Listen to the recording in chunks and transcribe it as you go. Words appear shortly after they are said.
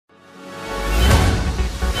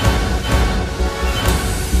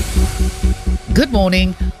Good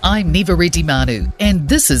morning, I'm Neva Retimanu, and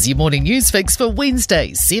this is your morning news fix for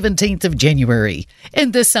Wednesday, 17th of January.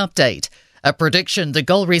 In this update, a prediction the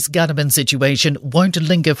Golriz Gadaman situation won't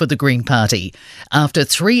linger for the Green Party. After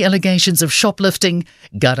 3 allegations of shoplifting,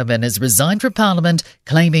 Gadaman has resigned from Parliament,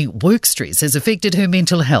 claiming work stress has affected her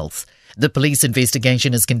mental health. The police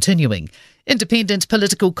investigation is continuing. Independent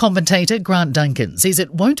political commentator Grant Duncan says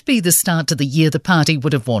it won't be the start to the year the party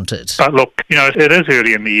would have wanted. But look, it is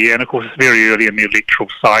early in the year, and of course it's very early in the electoral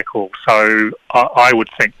cycle, so I would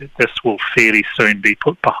think that this will fairly soon be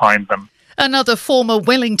put behind them. Another former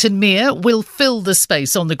Wellington mayor will fill the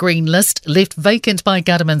space on the green list left vacant by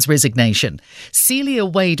Gadaman's resignation. Celia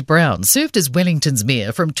Wade-Brown served as Wellington's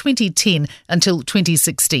mayor from 2010 until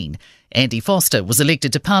 2016. Andy Foster was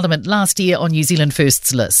elected to Parliament last year on New Zealand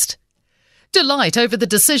First's list. Delight over the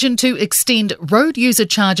decision to extend road user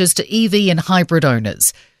charges to EV and hybrid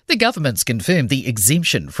owners. The government's confirmed the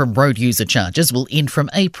exemption from road user charges will end from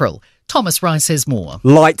April. Thomas Rice has more.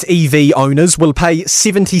 Light EV owners will pay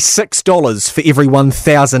 $76 for every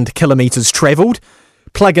 1,000 kilometres travelled.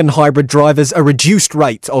 Plug-in hybrid drivers a reduced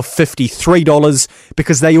rate of $53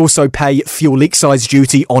 because they also pay fuel excise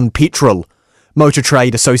duty on petrol. Motor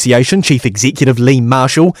Trade Association Chief Executive Lee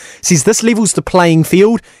Marshall says this levels the playing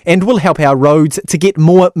field and will help our roads to get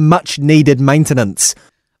more much-needed maintenance.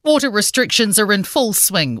 Water restrictions are in full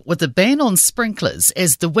swing with a ban on sprinklers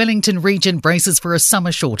as the Wellington region braces for a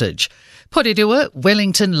summer shortage. Porirua,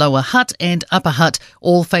 Wellington, Lower Hutt and Upper Hutt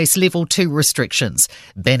all face level 2 restrictions,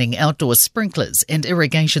 banning outdoor sprinklers and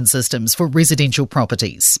irrigation systems for residential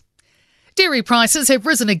properties. Dairy prices have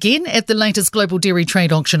risen again at the latest global dairy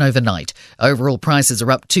trade auction overnight. Overall prices are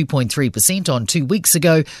up 2.3% on 2 weeks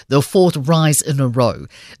ago, the 4th rise in a row.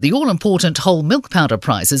 The all-important whole milk powder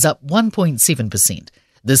price is up 1.7%.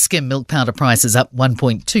 The skim milk powder price is up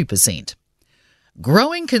 1.2%.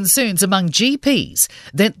 Growing concerns among GPs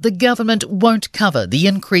that the government won't cover the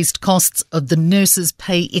increased costs of the nurses'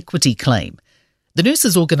 pay equity claim. The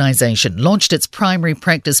Nurses Organisation launched its primary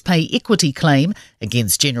practice pay equity claim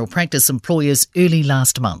against general practice employers early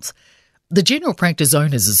last month. The General Practice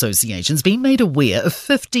Owners Association has been made aware of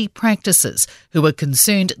 50 practices who are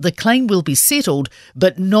concerned the claim will be settled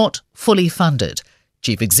but not fully funded.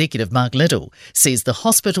 Chief Executive Mark Liddle says the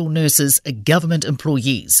hospital nurses are government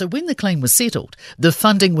employees, so when the claim was settled, the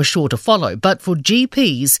funding was sure to follow, but for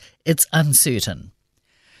GPs, it's uncertain.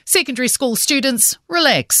 Secondary school students,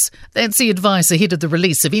 relax. That's the advice ahead of the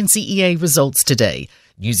release of NCEA results today.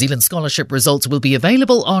 New Zealand scholarship results will be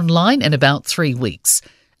available online in about 3 weeks.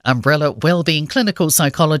 Umbrella Wellbeing clinical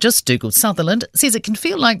psychologist Dougal Sutherland says it can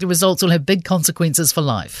feel like the results will have big consequences for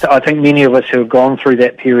life. I think many of us who have gone through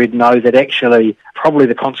that period know that actually probably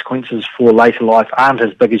the consequences for later life aren't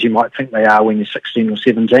as big as you might think they are when you're 16 or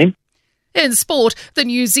 17. In sport, the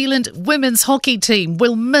New Zealand women's hockey team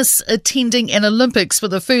will miss attending an Olympics for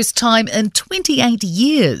the first time in 28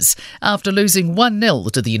 years after losing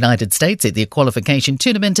 1-0 to the United States at their qualification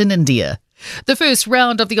tournament in India. The first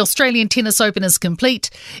round of the Australian Tennis Open is complete.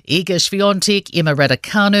 Iga Swiatek, Emma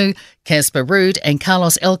Raducanu, Casper Ruud and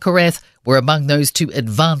Carlos Alcaraz were among those to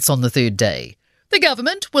advance on the third day. The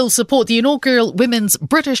government will support the inaugural Women's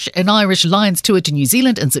British and Irish Lions Tour to New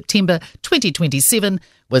Zealand in September 2027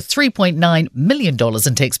 with $3.9 million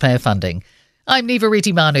in taxpayer funding. I'm Neva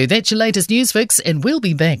Retimanu. That's your latest news fix, and we'll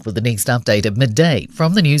be back with the next update at midday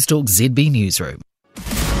from the Newstalk ZB Newsroom.